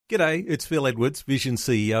G'day, it's Phil Edwards, Vision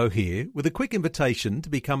CEO here, with a quick invitation to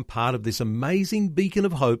become part of this amazing beacon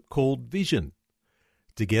of hope called Vision.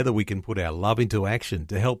 Together we can put our love into action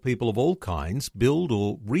to help people of all kinds build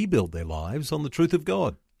or rebuild their lives on the truth of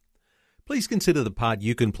God. Please consider the part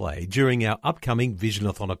you can play during our upcoming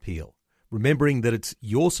Visionathon appeal, remembering that it's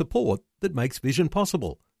your support that makes Vision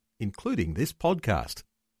possible, including this podcast.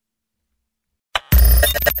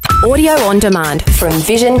 Audio on demand from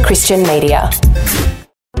Vision Christian Media.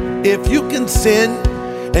 If you can sin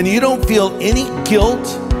and you don't feel any guilt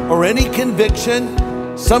or any conviction,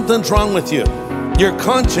 something's wrong with you. Your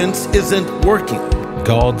conscience isn't working.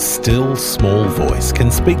 God's still small voice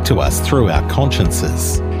can speak to us through our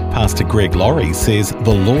consciences. Pastor Greg Laurie says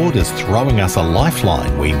the Lord is throwing us a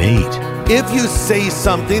lifeline we need. If you say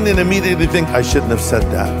something and immediately think, I shouldn't have said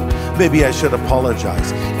that, maybe I should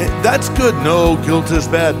apologize, that's good. No, guilt is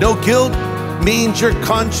bad. No, guilt means your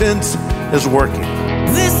conscience is working.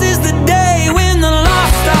 This is the day when the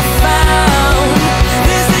lost are found.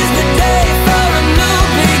 This is the day for a new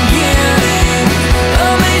beginning.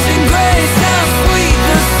 Amazing grace, how sweet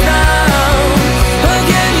the sound.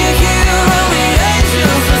 Again you hear all the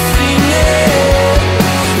angels are singing.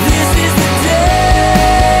 This is the day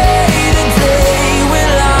when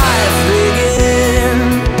life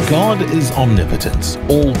begins. God is omnipotent,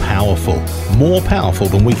 all-powerful, more powerful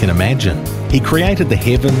than we can imagine. He created the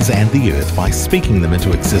heavens and the earth by speaking them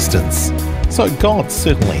into existence. So God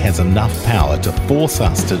certainly has enough power to force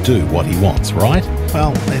us to do what He wants, right?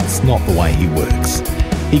 Well, that's not the way He works.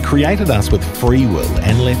 He created us with free will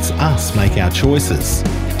and lets us make our choices.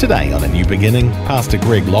 Today on A New Beginning, Pastor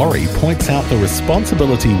Greg Laurie points out the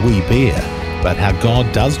responsibility we bear, but how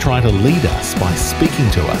God does try to lead us by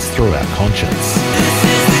speaking to us through our conscience. This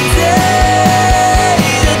is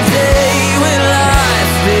the day when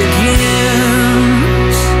life begins.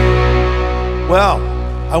 Well,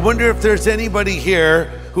 I wonder if there's anybody here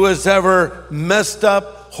who has ever messed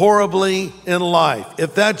up horribly in life.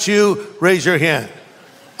 If that's you, raise your hand.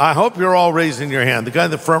 I hope you're all raising your hand. The guy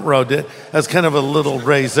in the front row did. That's kind of a little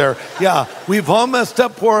raise there. Yeah, we've all messed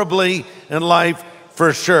up horribly in life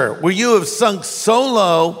for sure. Where you have sunk so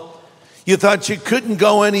low, you thought you couldn't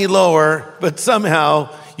go any lower, but somehow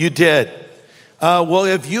you did. Well,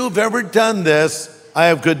 if you've ever done this, I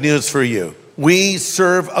have good news for you. We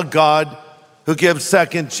serve a God who gives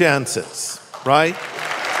second chances, right?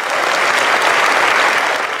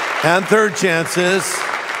 And third chances,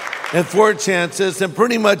 and fourth chances, and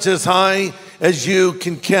pretty much as high as you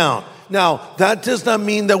can count. Now, that does not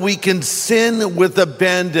mean that we can sin with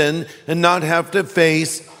abandon and not have to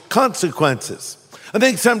face consequences. I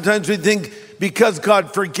think sometimes we think because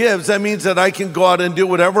God forgives, that means that I can go out and do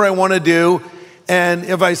whatever I want to do. And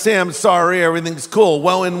if I say I'm sorry, everything's cool.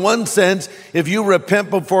 Well, in one sense, if you repent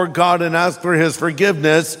before God and ask for His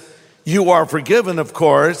forgiveness, you are forgiven, of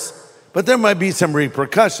course, but there might be some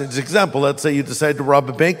repercussions. Example, let's say you decide to rob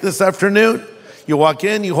a bank this afternoon. You walk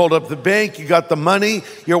in, you hold up the bank, you got the money,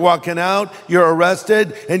 you're walking out, you're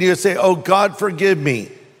arrested, and you say, oh, God, forgive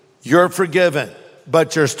me. You're forgiven,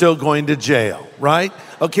 but you're still going to jail, right?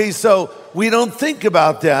 Okay, so we don't think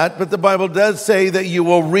about that, but the Bible does say that you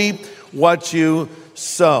will reap what you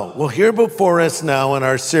sow. Well, here before us now in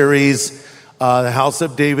our series, The House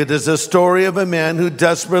of David, is a story of a man who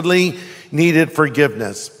desperately needed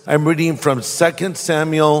forgiveness. I'm reading from 2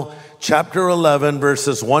 Samuel chapter 11,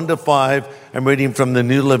 verses 1 to 5. I'm reading from the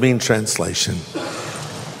New Living Translation.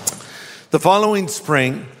 The following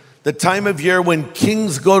spring, the time of year when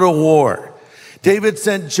kings go to war, David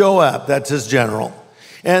sent Joab, that's his general,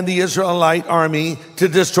 and the Israelite army to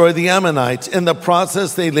destroy the Ammonites. In the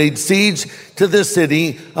process, they laid siege to the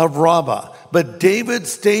city of Rabbah. But David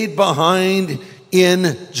stayed behind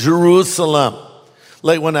in Jerusalem.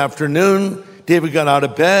 Late one afternoon, David got out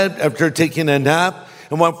of bed after taking a nap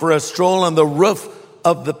and went for a stroll on the roof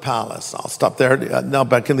of the palace. I'll stop there. Now,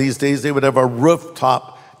 back in these days, they would have a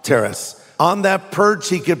rooftop terrace. On that perch,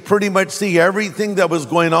 he could pretty much see everything that was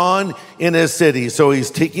going on in his city. So he's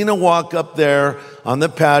taking a walk up there on the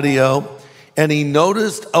patio, and he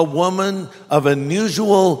noticed a woman of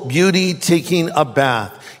unusual beauty taking a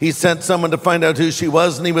bath. He sent someone to find out who she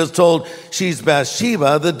was, and he was told she's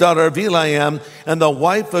Bathsheba, the daughter of Eliam, and the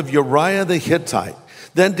wife of Uriah the Hittite.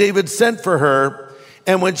 Then David sent for her,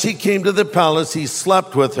 and when she came to the palace, he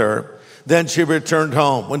slept with her. Then she returned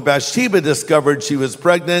home. When Bathsheba discovered she was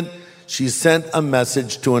pregnant, she sent a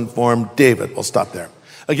message to inform David. We'll stop there.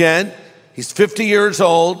 Again, he's 50 years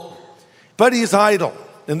old, but he's idle.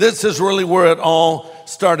 And this is really where it all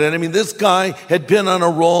started. I mean, this guy had been on a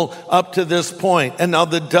roll up to this point, and now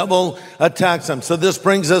the devil attacks him. So this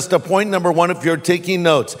brings us to point number one, if you're taking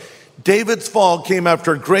notes. David's fall came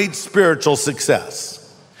after great spiritual success.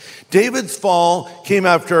 David's fall came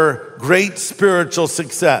after great spiritual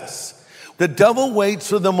success. The devil waits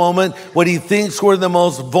for the moment when he thinks we're the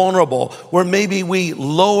most vulnerable, where maybe we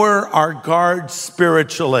lower our guard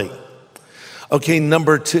spiritually. Okay,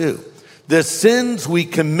 number 2, the sins we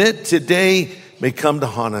commit today may come to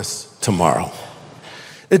haunt us tomorrow.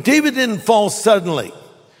 David didn't fall suddenly.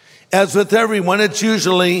 As with everyone, it's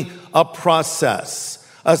usually a process.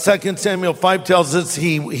 2 Samuel 5 tells us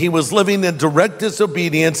he was living in direct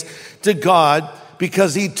disobedience to God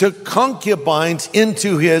because he took concubines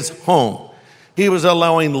into his home. He was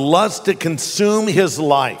allowing lust to consume his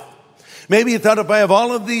life. Maybe he thought, if I have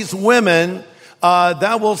all of these women,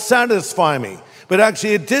 that will satisfy me. But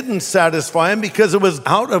actually it didn't satisfy him because it was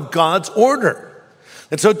out of God's order.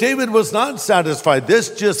 And so David was not satisfied.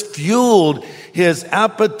 This just fueled his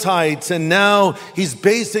appetites, and now he's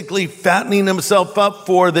basically fattening himself up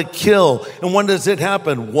for the kill. And when does it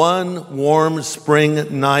happen? One warm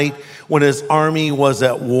spring night when his army was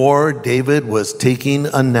at war, David was taking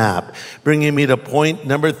a nap. Bringing me to point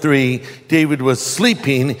number 3, David was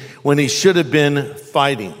sleeping when he should have been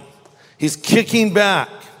fighting. He's kicking back.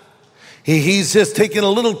 He's just taking a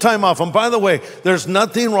little time off. And by the way, there's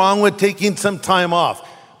nothing wrong with taking some time off,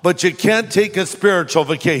 but you can't take a spiritual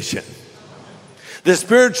vacation. The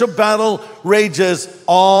spiritual battle rages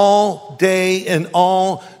all day and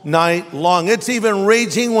all night long. It's even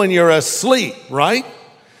raging when you're asleep, right?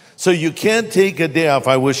 So you can't take a day off.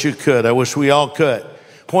 I wish you could. I wish we all could.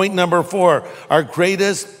 Point number 4, our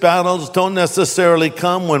greatest battles don't necessarily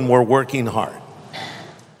come when we're working hard.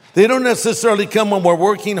 They don't necessarily come when we're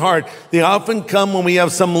working hard. They often come when we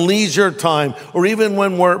have some leisure time or even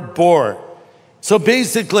when we're bored. So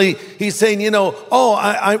basically, he's saying,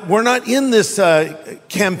 we're not in this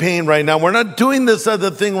campaign right now. We're not doing this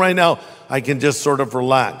other thing right now. I can just sort of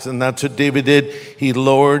relax. And that's what David did. He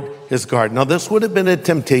lowered his guard. Now, this would have been a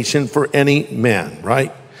temptation for any man,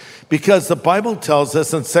 right? Because the Bible tells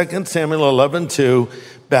us in 2 Samuel 11:2,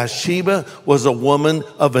 Bathsheba was a woman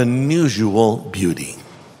of unusual beauty.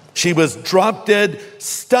 She was drop dead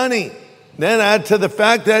stunning. Then add to the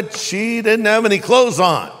fact that she didn't have any clothes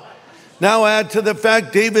on. Now add to the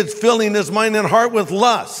fact David's filling his mind and heart with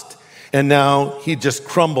lust. And now he just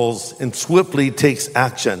crumbles and swiftly takes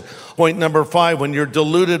action. Point number 5, when you're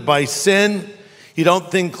deluded by sin, you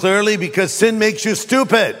don't think clearly because sin makes you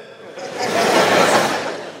stupid.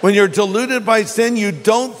 When you're deluded by sin, you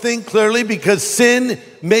don't think clearly because sin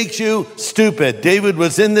makes you stupid. David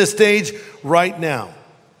was in this stage right now.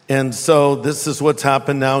 And so this is what's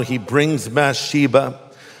happened now. He brings Bathsheba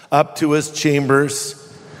up to his chambers.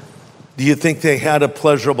 Do you think they had a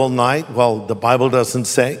pleasurable night? Well, the Bible doesn't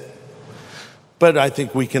say. But I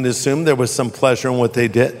think we can assume there was some pleasure in what they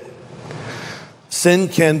did. Sin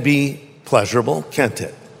can be pleasurable, can't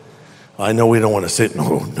it? I know we don't want to say,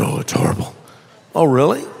 no, it's horrible. Oh,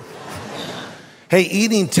 really? Hey,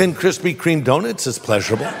 eating 10 Krispy Kreme donuts is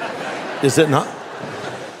pleasurable, is it not?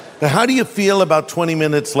 But how do you feel about 20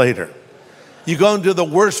 minutes later? You go into the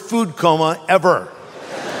worst food coma ever.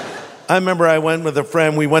 I remember I went with a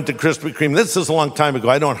friend, we went to Krispy Kreme. This is a long time ago.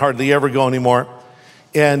 I don't hardly ever go anymore.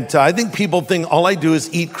 And I think people think all I do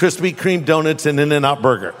is eat Krispy Kreme donuts and In-N-Out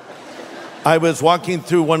Burger. I was walking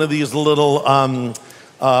through one of these little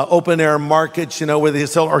open-air markets, where they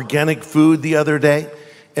sell organic food the other day.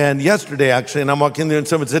 And yesterday, actually, and I'm walking there and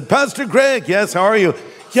someone said, Pastor Greg, yes, how are you?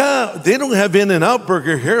 Yeah, they don't have In-N-Out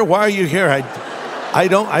Burger here. Why are you here? I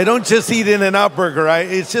don't just eat In-N-Out Burger.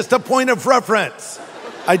 It's just a point of reference.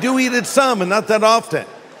 I do eat it some and not that often.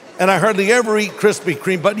 And I hardly ever eat Krispy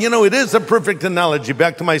Kreme. But, it is a perfect analogy.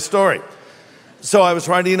 Back to my story. So I was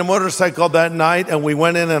riding a motorcycle that night, and we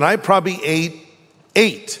went in, and I probably ate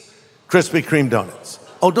 8 Krispy Kreme donuts.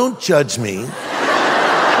 Oh, don't judge me.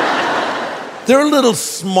 They're a little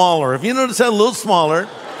smaller. If you notice that, a little smaller.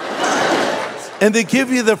 And they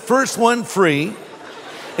give you the first one free.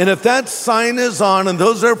 And if that sign is on and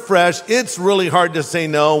those are fresh, it's really hard to say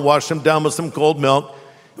no. Wash them down with some cold milk.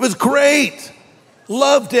 It was great.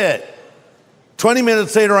 Loved it. 20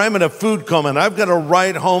 minutes later, I'm in a food coma, and I've got to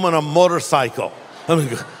ride home on a motorcycle.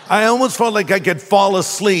 I almost felt like I could fall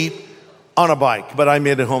asleep on a bike, but I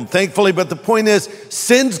made it home, thankfully. But the point is,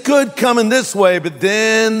 sin's good coming this way, but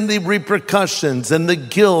then the repercussions and the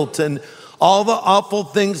guilt and all the awful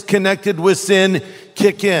things connected with sin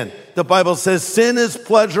kick in. The Bible says sin is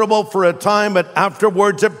pleasurable for a time, but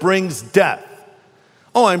afterwards it brings death.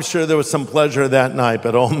 Oh, I'm sure there was some pleasure that night,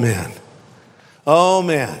 but oh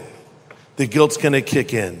man, the guilt's going to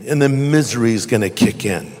kick in and the misery's going to kick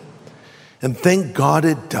in. And thank God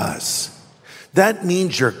it does. That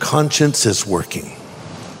means your conscience is working.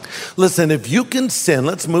 Listen, if you can sin,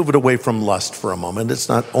 let's move it away from lust for a moment. It's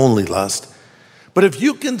not only lust. But if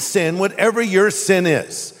you can sin, whatever your sin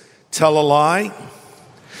is, tell a lie,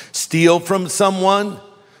 steal from someone,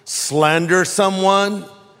 slander someone,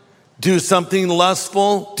 do something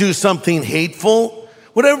lustful, do something hateful,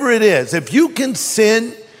 whatever it is, if you can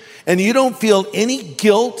sin and you don't feel any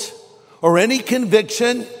guilt or any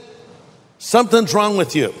conviction, something's wrong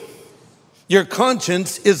with you. Your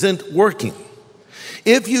conscience isn't working.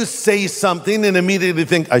 If you say something and immediately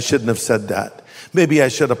think, I shouldn't have said that, maybe I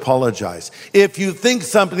should apologize. If you think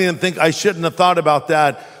something and think, I shouldn't have thought about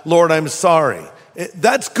that, Lord, I'm sorry.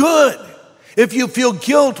 That's good. If you feel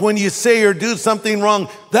guilt when you say or do something wrong,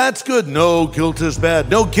 that's good. No, guilt is bad.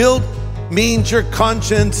 No, guilt means your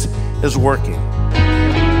conscience is working.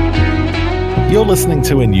 You're listening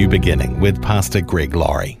to A New Beginning with Pastor Greg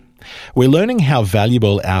Laurie. We're learning how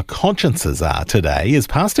valuable our consciences are today as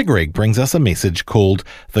Pastor Greg brings us a message called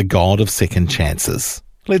The God of Second Chances.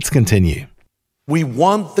 Let's continue. We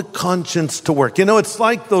want the conscience to work. You know, it's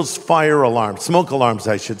like those fire alarms, smoke alarms,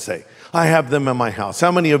 I should say. I have them in my house.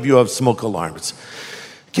 How many of you have smoke alarms?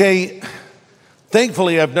 Okay,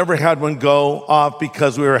 thankfully I've never had one go off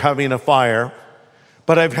because we were having a fire,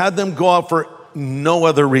 but I've had them go off for no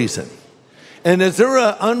other reason. And is there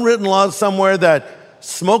an unwritten law somewhere that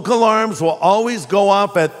smoke alarms will always go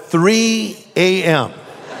off at 3 a.m.?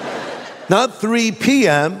 Not 3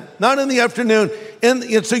 p.m., not in the afternoon. And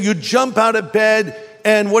so you jump out of bed,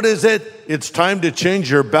 and what is it? It's time to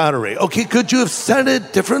change your battery. Okay, could you have said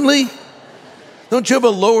it differently? Don't you have a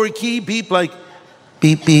lower key beep like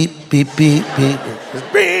beep, beep, beep, beep, beep,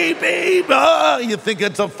 beep, beep, oh, you think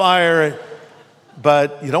it's a fire,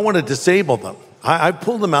 but you don't want to disable them. I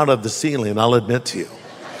pulled them out of the ceiling, I'll admit to you,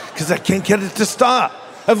 because I can't get it to stop.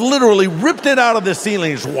 I've literally ripped it out of the ceiling.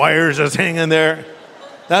 There's wires just hanging there.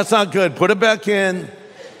 That's not good. Put it back in,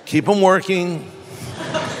 keep them working,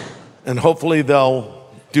 and hopefully they'll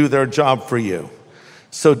do their job for you.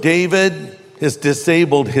 So David has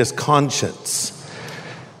disabled his conscience.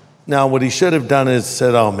 Now, what he should have done is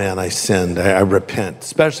said, oh man, I sinned, I repent,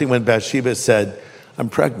 especially when Bathsheba said, I'm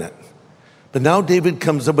pregnant. But now David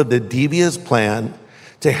comes up with a devious plan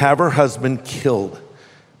to have her husband killed.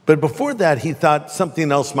 But before that, he thought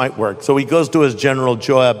something else might work. So he goes to his general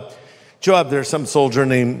Joab. Joab, there's some soldier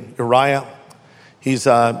named Uriah. He's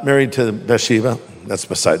married to Bathsheba. That's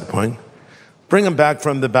beside the point. Bring him back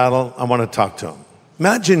from the battle. I want to talk to him.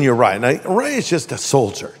 Imagine Uriah. Now, Uriah is just a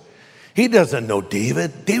soldier. He doesn't know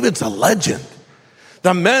David. David's a legend.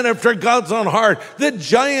 The man after God's own heart, the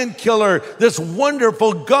giant killer, this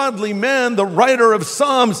wonderful, godly man, the writer of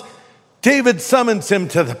Psalms. David summons him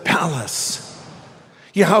to the palace.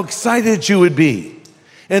 Yeah, how excited you would be.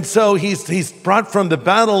 And so he's brought from the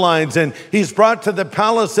battle lines and he's brought to the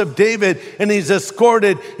palace of David and he's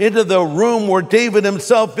escorted into the room where David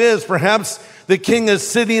himself is. Perhaps the king is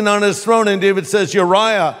sitting on his throne and David says,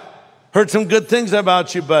 Uriah, heard some good things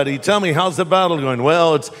about you, buddy. Tell me, how's the battle going?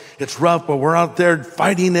 Well, it's rough, but we're out there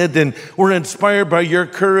fighting it and we're inspired by your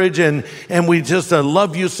courage and we just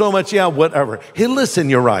love you so much. Yeah, whatever. Hey, listen,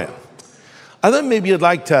 Uriah, I thought maybe you'd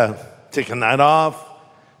like to take a night off,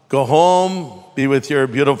 go home, be with your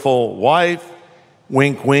beautiful wife,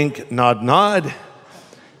 wink, wink, nod, nod.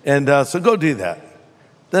 And so go do that.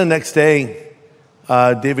 Then the next day,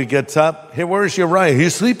 David gets up. Hey, where's Uriah?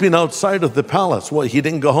 He's sleeping outside of the palace. Well, he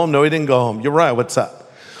didn't go home? No, he didn't go home. Uriah, what's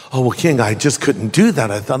up? Oh, well, King, I just couldn't do that.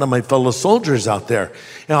 I thought of my fellow soldiers out there.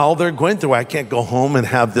 And all they're going through, I can't go home and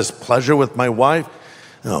have this pleasure with my wife.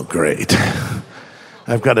 Oh, great.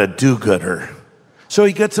 I've got a do-gooder. So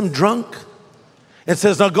he gets him drunk and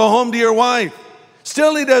says, now go home to your wife.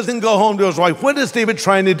 Still, he doesn't go home to his wife. What is David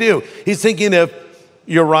trying to do? He's thinking if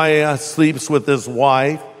Uriah sleeps with his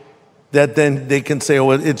wife, that then they can say,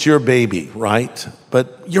 oh, it's your baby, right?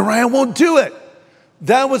 But Uriah won't do it.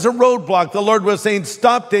 That was a roadblock. The Lord was saying,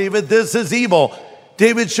 stop, David, this is evil.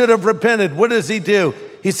 David should have repented. What does he do?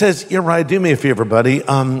 He says, Uriah, do me a favor, buddy.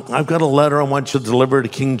 I've got a letter I want you to deliver to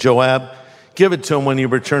King Joab. Give it to him when you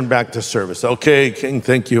return back to service. Okay, King,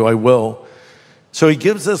 thank you, I will. So he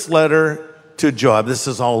gives this letter to Joab. This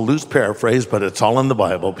is all a loose paraphrase, but it's all in the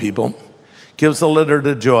Bible, people. Gives a letter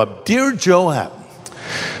to Joab. Dear Joab,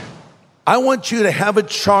 I want you to have a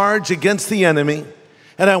charge against the enemy,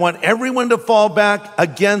 and I want everyone to fall back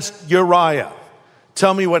against Uriah.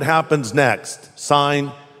 Tell me what happens next.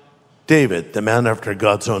 Sign, David, the man after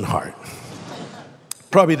God's own heart.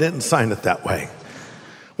 Probably didn't sign it that way.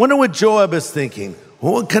 Wonder what Joab is thinking.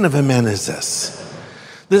 What kind of a man is this?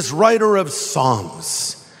 This writer of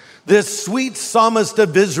Psalms, this sweet psalmist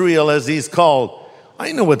of Israel, as he's called.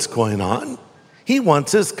 I know what's going on. He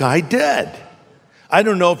wants this guy dead. I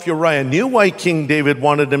don't know if Uriah knew why King David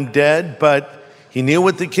wanted him dead, but he knew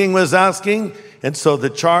what the king was asking, and so the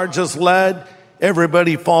charge is led.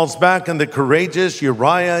 Everybody falls back, and the courageous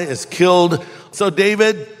Uriah is killed. So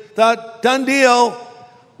David thought, done deal.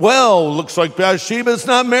 Well, looks like Bathsheba's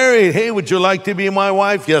not married. Hey, would you like to be my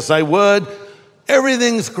wife? Yes, I would.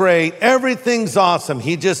 Everything's great. Everything's awesome.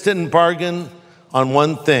 He just didn't bargain on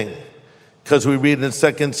one thing, because we read in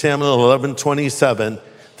 2 Samuel 11:27,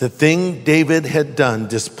 the thing David had done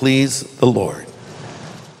displeased the Lord.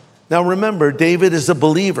 Now remember, David is a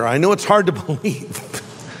believer. I know it's hard to believe.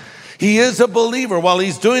 He is a believer while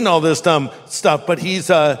he's doing all this dumb stuff, but he's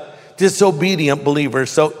a disobedient believer.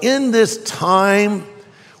 So in this time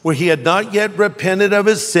where he had not yet repented of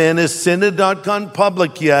his sin had not gone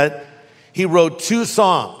public yet, he wrote 2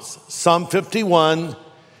 Psalms, Psalm 51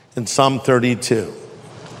 and Psalm 32.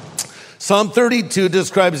 Psalm 32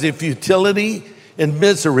 describes the futility and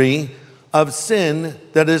misery of sin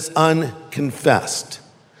that is unconfessed.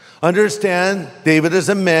 Understand, David is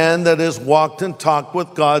a man that has walked and talked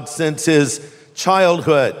with God since his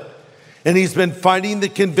childhood. And he's been fighting the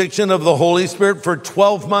conviction of the Holy Spirit for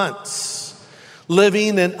 12 months.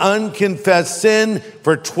 Living in unconfessed sin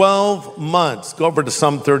for 12 months. Go over to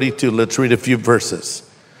Psalm 32. Let's read a few verses.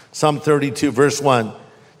 Psalm 32, verse 1.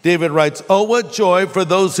 David writes, "Oh, what joy for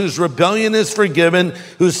those whose rebellion is forgiven,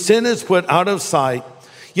 whose sin is put out of sight.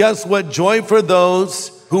 Yes, what joy for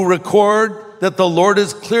those who record that the Lord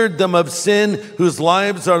has cleared them of sin, whose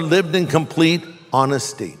lives are lived in complete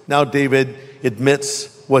honesty." Now David admits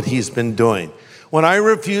what he's been doing. "When I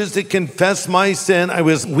refused to confess my sin, I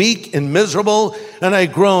was weak and miserable, and I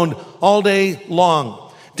groaned all day long.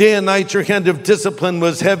 Day and night your hand of discipline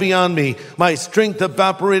was heavy on me. My strength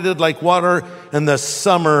evaporated like water in the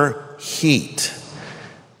summer heat."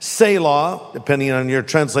 Selah, depending on your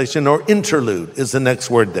translation, or interlude is the next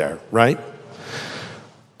word there, right?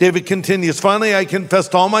 David continues, "Finally, I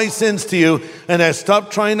confessed all my sins to you, and I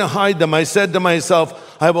stopped trying to hide them. I said to myself,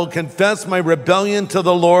 I will confess my rebellion to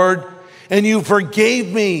the Lord, and you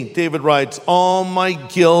forgave me." David writes, "All my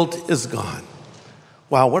guilt is gone."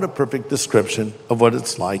 Wow, what a perfect description of what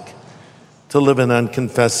it's like to live in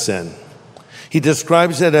unconfessed sin. He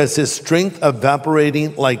describes it as his strength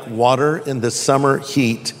evaporating like water in the summer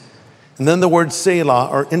heat. And then the word Selah,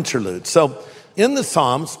 or interlude. So in the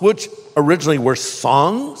Psalms, which originally were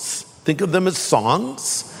songs, think of them as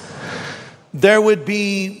songs, there would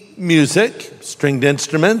be music, stringed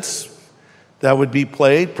instruments that would be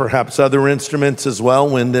played, perhaps other instruments as well,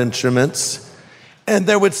 wind instruments. And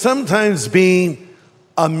there would sometimes be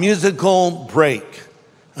a musical break.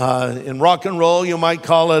 In rock and roll, you might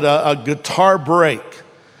call it a guitar break,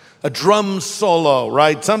 a drum solo,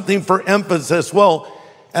 right? Something for emphasis. Well,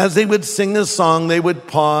 as they would sing a song, they would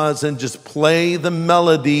pause and just play the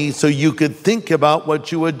melody so you could think about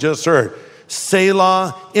what you had just heard.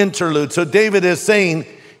 Selah, interlude. So David is saying,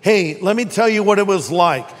 hey, let me tell you what it was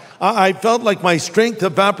like. I felt like my strength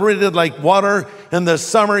evaporated like water in the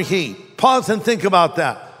summer heat. Pause and think about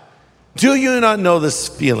that. Do you not know this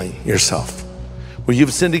feeling yourself? Where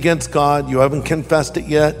you've sinned against God, you haven't confessed it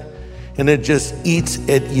yet, and it just eats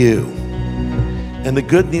at you. And the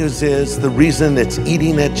good news is, the reason it's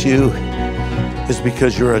eating at you is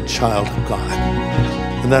because you're a child of God.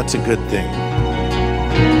 And that's a good thing.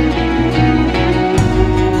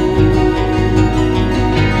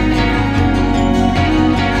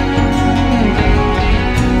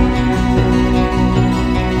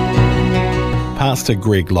 Pastor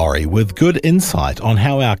Greg Laurie with good insight on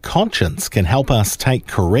how our conscience can help us take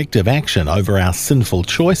corrective action over our sinful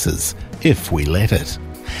choices if we let it.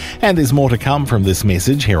 And there's more to come from this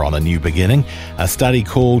message here on A New Beginning, a study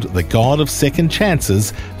called The God of Second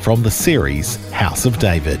Chances from the series House of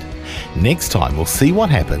David. Next time we'll see what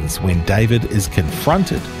happens when David is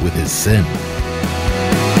confronted with his sin.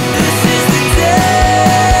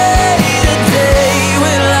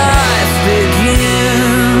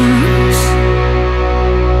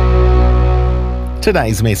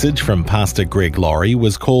 Today's message from Pastor Greg Laurie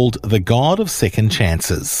was called The God of Second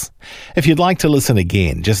Chances. If you'd like to listen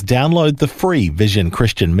again, just download the free Vision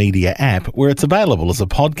Christian Media app where it's available as a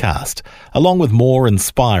podcast, along with more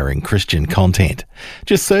inspiring Christian content.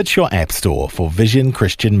 Just search your app store for Vision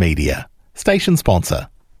Christian Media. Station sponsor.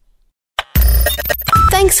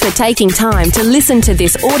 Thanks for taking time to listen to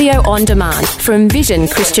this audio on demand from Vision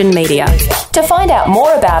Christian Media. To find out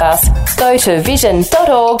more about us, go to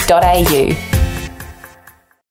vision.org.au.